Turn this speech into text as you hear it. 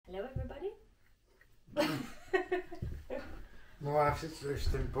My wife's it's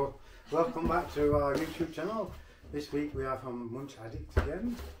simple. Welcome back to our YouTube channel. This week we are from Munch Addict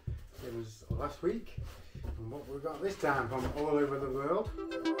again. It was last week. And what we got this time from all over the world.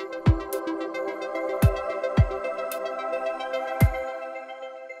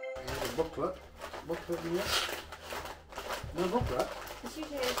 Here's a booklet. Booklet in here. No booklet. It's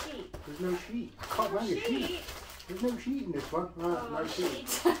usually a sheet. There's no sheet. I can't find a sheet. There's no sheet in this one. Oh, no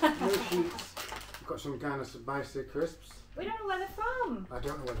sheet. No sheets. We've got some kind of spicy crisps. We don't know where they're from. I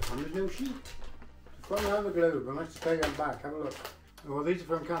don't know where they're from. There's no sheet. From around the globe. And let's take them back. Have a look. Oh, these are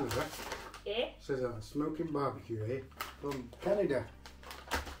from Canada. Yeah. It says smoking barbecue here. From Canada.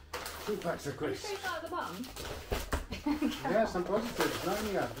 2 packs of Are you crisps. sure it's not at the bottom? Yes, I'm positive. It's not in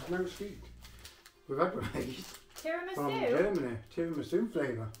here. There's no sheet. We've had one of these from Tiramisu? Germany. Tiramisu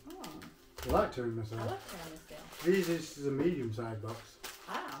flavour. Oh, I like tiramisu. I love tiramisu. These is a medium sized box.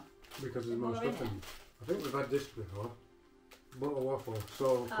 Wow. Because there's more More in stuff in them. I think we've had this before. Butter waffle,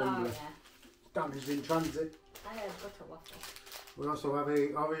 so Oh, crumbly. yeah. Damaged in transit. I had butter waffle. We also have a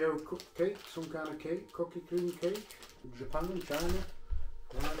Oreo cake, some kind of cake, cookie cream cake. Japan and China.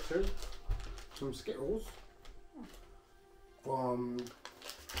 One or two. Some Skittles. From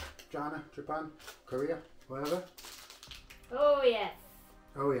China, Japan, Korea, wherever. Oh, yes.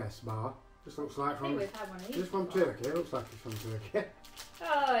 Oh yes, bar. This looks like I from. think we've had one of these. This from before. Turkey. It looks like it's from Turkey.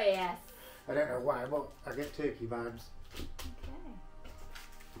 Oh, yes. I don't know why, but I get turkey vibes. Okay.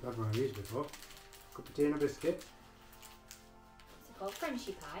 I've had one of these before. Cup of tea and a biscuit. What's it called?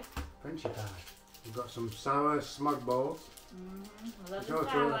 Frenchy pie. Frenchy pie. We've got some sour smug balls. I love the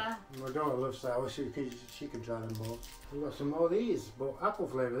sour. My daughter loves sour. She can try them balls. We've got some more of these, but apple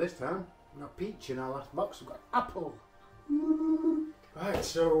flavour this time. Not peach in our last box. We've got apple. Right,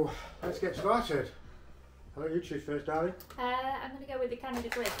 so let's get started. How about you choose first, darling? I'm going to go with the Canada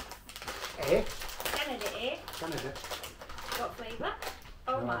crisp. Eh? Canada, eh? Canada. What flavour?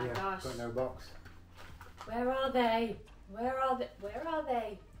 Oh No my idea. gosh. Got no box. Where are they? Where are they? Where are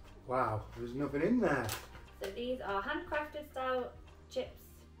they? Wow, there's nothing in there. So these are handcrafted style chips.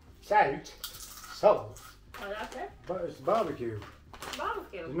 Salt. Salt. Oh, that's it. But it's barbecue.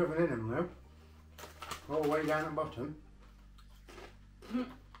 Barbecue. There's nothing in them though. All the way down at the bottom.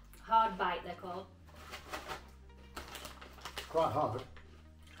 Hard bite, they're called. Quite hard.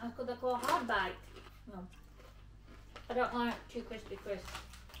 That's what they're called, hard bite. No. I don't like too crispy crisp.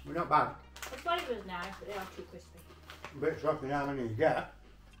 But not bad. The flavour's nice, but they are too crispy. Bit rocky how many you get.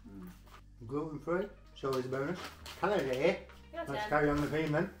 Gluten free, it's always a bonus. Canada here. Yes, Let's then. carry on the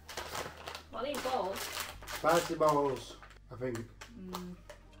theme then. Well, these balls. Spicy balls, I think.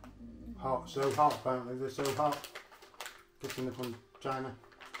 Hot, so hot apparently, they're so hot. Getting them from China,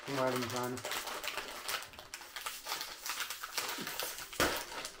 somewhere in China.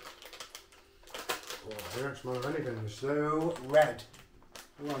 Oh, they don't smell of anything, they're so red.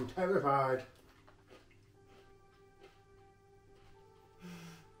 Oh, I'm terrified.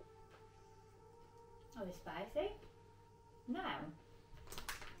 Are they spicy? No.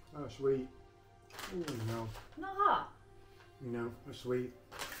 Oh, sweet. Oh, no. Not hot. No, they're sweet.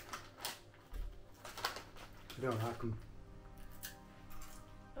 I don't like them.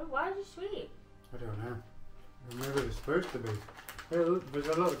 Oh, why is it sweet? I don't know. Maybe they're supposed to be. There's a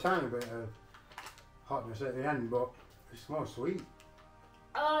little tiny bit of hotness at the end, but it's more sweet.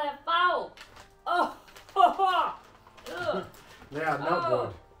 Oh, they're foul. Oh, Ugh. They are not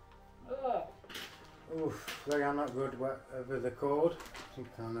Ugh. good. Oof, they are not good. Whatever they're called. Some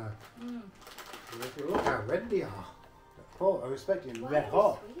kind of. Look how red they are. I was expecting Why red are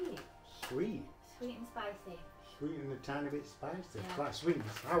hot. they sweet? Sweet. Sweet and spicy. Sweet and a tiny bit spicy. Yeah. It's like sweet and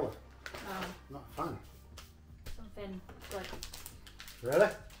sour. Oh, Not fun. something good. Really?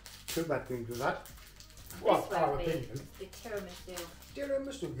 Two bad things with that. Well, This our will be opinion. the tiramisu.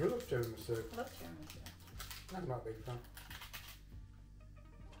 Tiramisu, you love tiramisu. I love tiramisu. I'm not a big fan.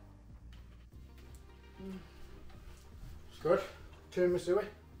 It's good. Tiramisu.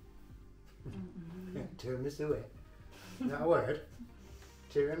 Tiramisu. Is that a word?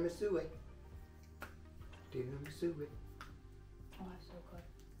 Tiramisu. Tiramisu. Oh, that's so good.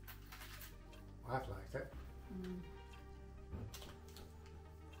 I've liked it.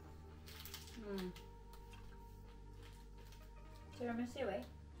 Tiramisu, eh?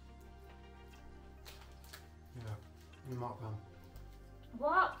 Yeah. I'm not a fan.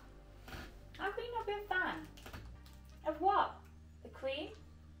 What? How can you not be a fan? Of what? The cream?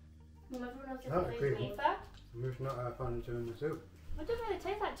 Well, everyone else Not the is cream. wafer. I'm just not a fan of tiramisu. It doesn't really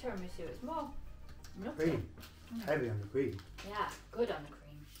taste like tiramisu. It's more nutty. Cream. Heavy on the cream. Yeah, good on the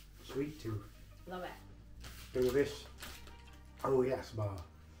cream. Sweet tooth. Love it. Do this. Oh yes bar.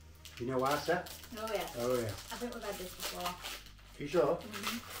 You know what I said? Oh yeah. Oh yeah. I think we've had this before. You sure?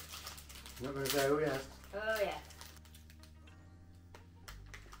 Mm-hmm. I'm not going to say oh yeah. Oh yeah.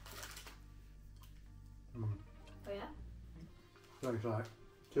 Mm. Oh yeah? Sounds like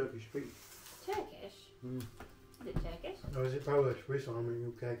Turkish feet. Turkish? Mm. Is it Turkish? Or is it Polish? Which one? I mean,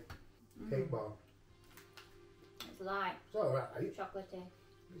 UK. Cake bar. It's light. It's alright. Chocolatey.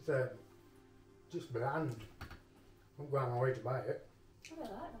 It's just bland. I won't go out of my way to buy it. I really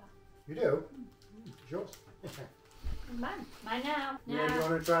like that. You do? Mm. Sure. Mine. Mine now. Yeah, Now. you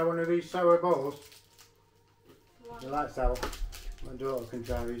want to try one of these sour balls? What? You like sour? My daughter can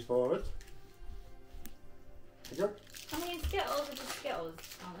try these for us. You go? I mean, Skittles are just Skittles,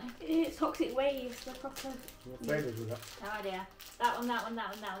 aren't they? It's toxic waves, they're proper. What flavours with that? No idea. That one, that one, that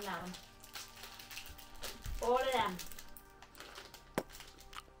one, that one, that one. All of them.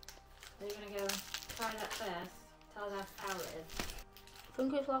 Are you going to go try that first? Tell us how sour it is. I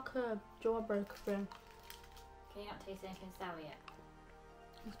think it's like a jawbreaker thing. Can you not taste anything sour yet?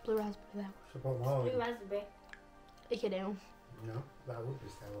 It's blue raspberry there. Suppose more. Blue raspberry. You can do. No, that would be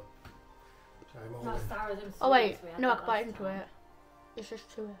sour. Try more. Not as sour as them Oh wait, sweets we had no, I that can bite last into time. it. It's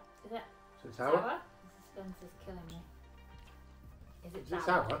just too. Is it Is it sour? sour? The suspense is killing me. Is it Is it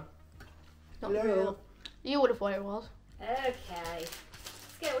sour? sour? Not Hello. real. You would have thought it was. Okay.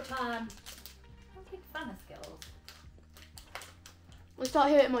 Skittle time. I'm a big fan of Skittles. We start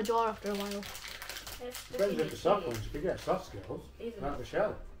hitting my jaw after a while. Depends if the soft ones. You could get soft Skittles. These are Like the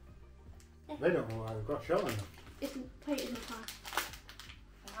shell. They don't know why they've got shell in them. It's plate in the pan.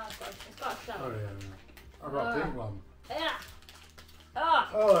 It's got a shell. Oh yeah, yeah. I've got a pink one. Yeah. Oh.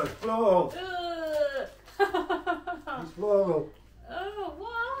 Oh, it's floral. Ugh. It's floral. Oh,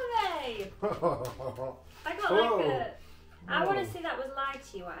 what are they? Oh, I got Oh. like a. I want No. to see that was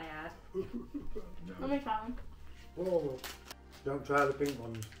lychee what I had. Let me try one. floral. Don't try the pink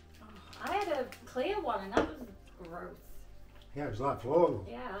ones. I had a clear one and that was gross. Yeah, it's like floral.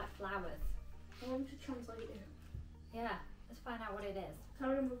 Yeah, like flowers. I want to translate it. Yeah, let's find out what it is. I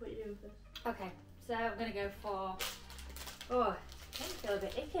can't remember what you do with this. Okay, so I'm gonna go for. Oh, I feel a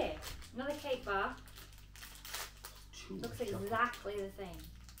bit icky. Another cake bar. Looks exactly the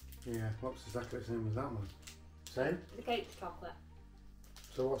same. Yeah, looks exactly the same as that one. Same? The cake's chocolate.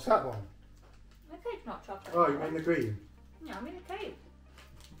 So what's that one? The cake's not chocolate. Oh, you mean the cream? Yeah, I mean the cake.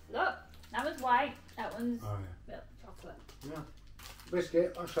 Look, that one's white. That one's Oh milk chocolate. yeah. Yeah.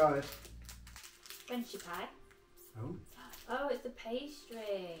 Biscuit, I'll try it. Frenchy pie. Oh. Oh, it's the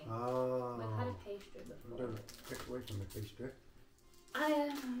pastry. Oh. We've had a pastry before. Don't get away from the pastry. I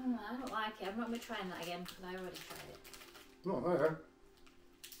don't like it. I'm not going to be trying that again because I already tried it. Not there.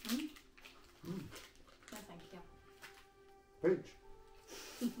 No, thank you.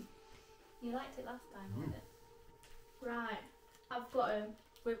 Peach. You liked it last time, didn't it? Right, I've got them.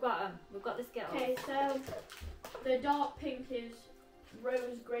 We've got them. We've got the Skittles. Okay, so the dark pink is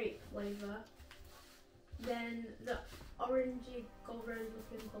rose grape flavour. Then the orangey gold rose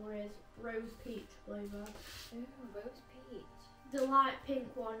looking colour is rose peach flavour. Ooh, rose peach. The light pink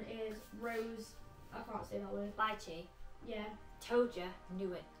one is rose. I can't say that word. Lychee. Yeah. Told ya.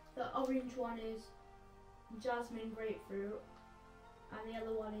 Knew it. The orange one is jasmine grapefruit, and the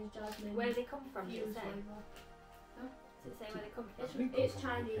other one is jasmine. Where do they come from? Does it fuse say? flavour. Does it say where they come from? It's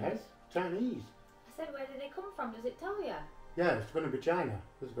Chinese. Okay. Chinese. I said, where did they come from? Does it tell you? Yeah, it's going to be China.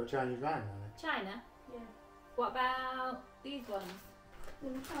 It's got Chinese writing on it. China. Yeah. What about these ones? I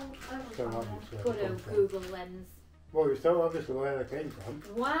don't So know. obviously where Good they come old from. Google lens. Well, it's so obviously where they came from.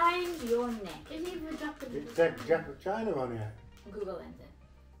 Wind your neck. It's either Japanese. It said China on it. Google lens it.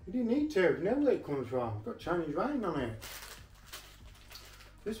 You didn't need to. You know where it comes from. It's got Chinese writing on it.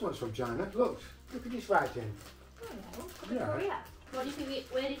 This one's from China. Look at this writing. Oh no. From Yeah. Korea. What do you think?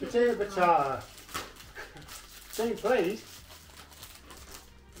 Where did you Potato think? Batar. Same place.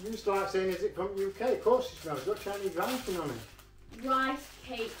 You used to like saying, is it from UK? Of course it's not. It's got Chinese writing on it. Rice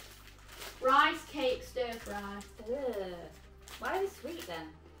cake. Rice cake stir fry. Ugh. Why are they sweet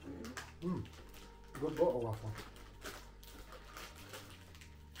then? Good butter waffle.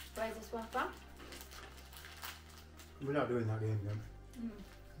 Where's this one from? We're not doing that game then.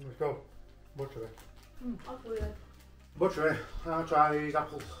 Let's go. Buttery. That's weird. Buttery. I'll try these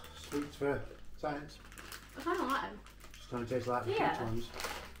apple sweets for science. I kind of like them. Just trying to taste like the Yeah. peach ones.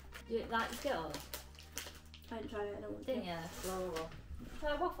 Do you like the Skittles? I didn't try it. I don't want to. Didn't you? Floral.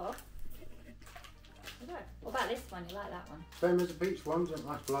 Try a waffle. Okay. What about this one? You like that one? Same as the peach ones, don't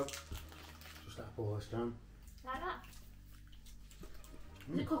last long. Just apple this time. Like that?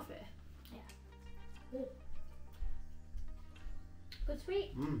 Is it coffee? Good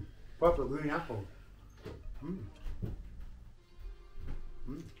sweet? Proper green apple.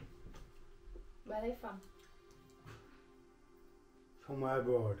 Where are they from? somewhere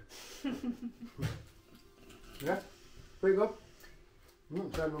abroad. Yeah, pretty good.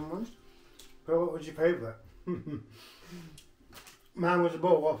 Not so many ones. But what was your favourite? Mine was a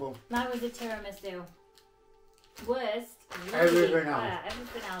bull waffle. Mine was a tiramisu. Worst. Everything else.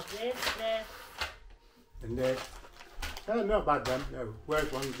 Everything else. This. And this. Not bad then. No,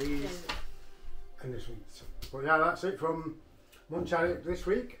 worst ones these and the sweets. But yeah, that's it from Munch Addict this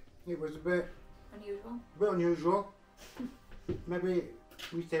week. It was a bit unusual. Maybe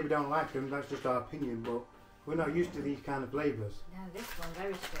we say we don't like them, that's just our opinion, but we're not used to these kind of flavours. No, this one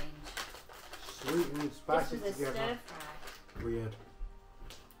very strange. Sweet and spicy this was together. a stir fry. Weird.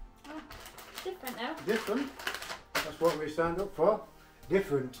 Oh, different though. Different. That's what we signed up for.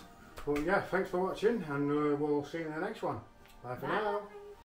 Different. But yeah, thanks for watching, and we'll see you in the next one. Bye for now.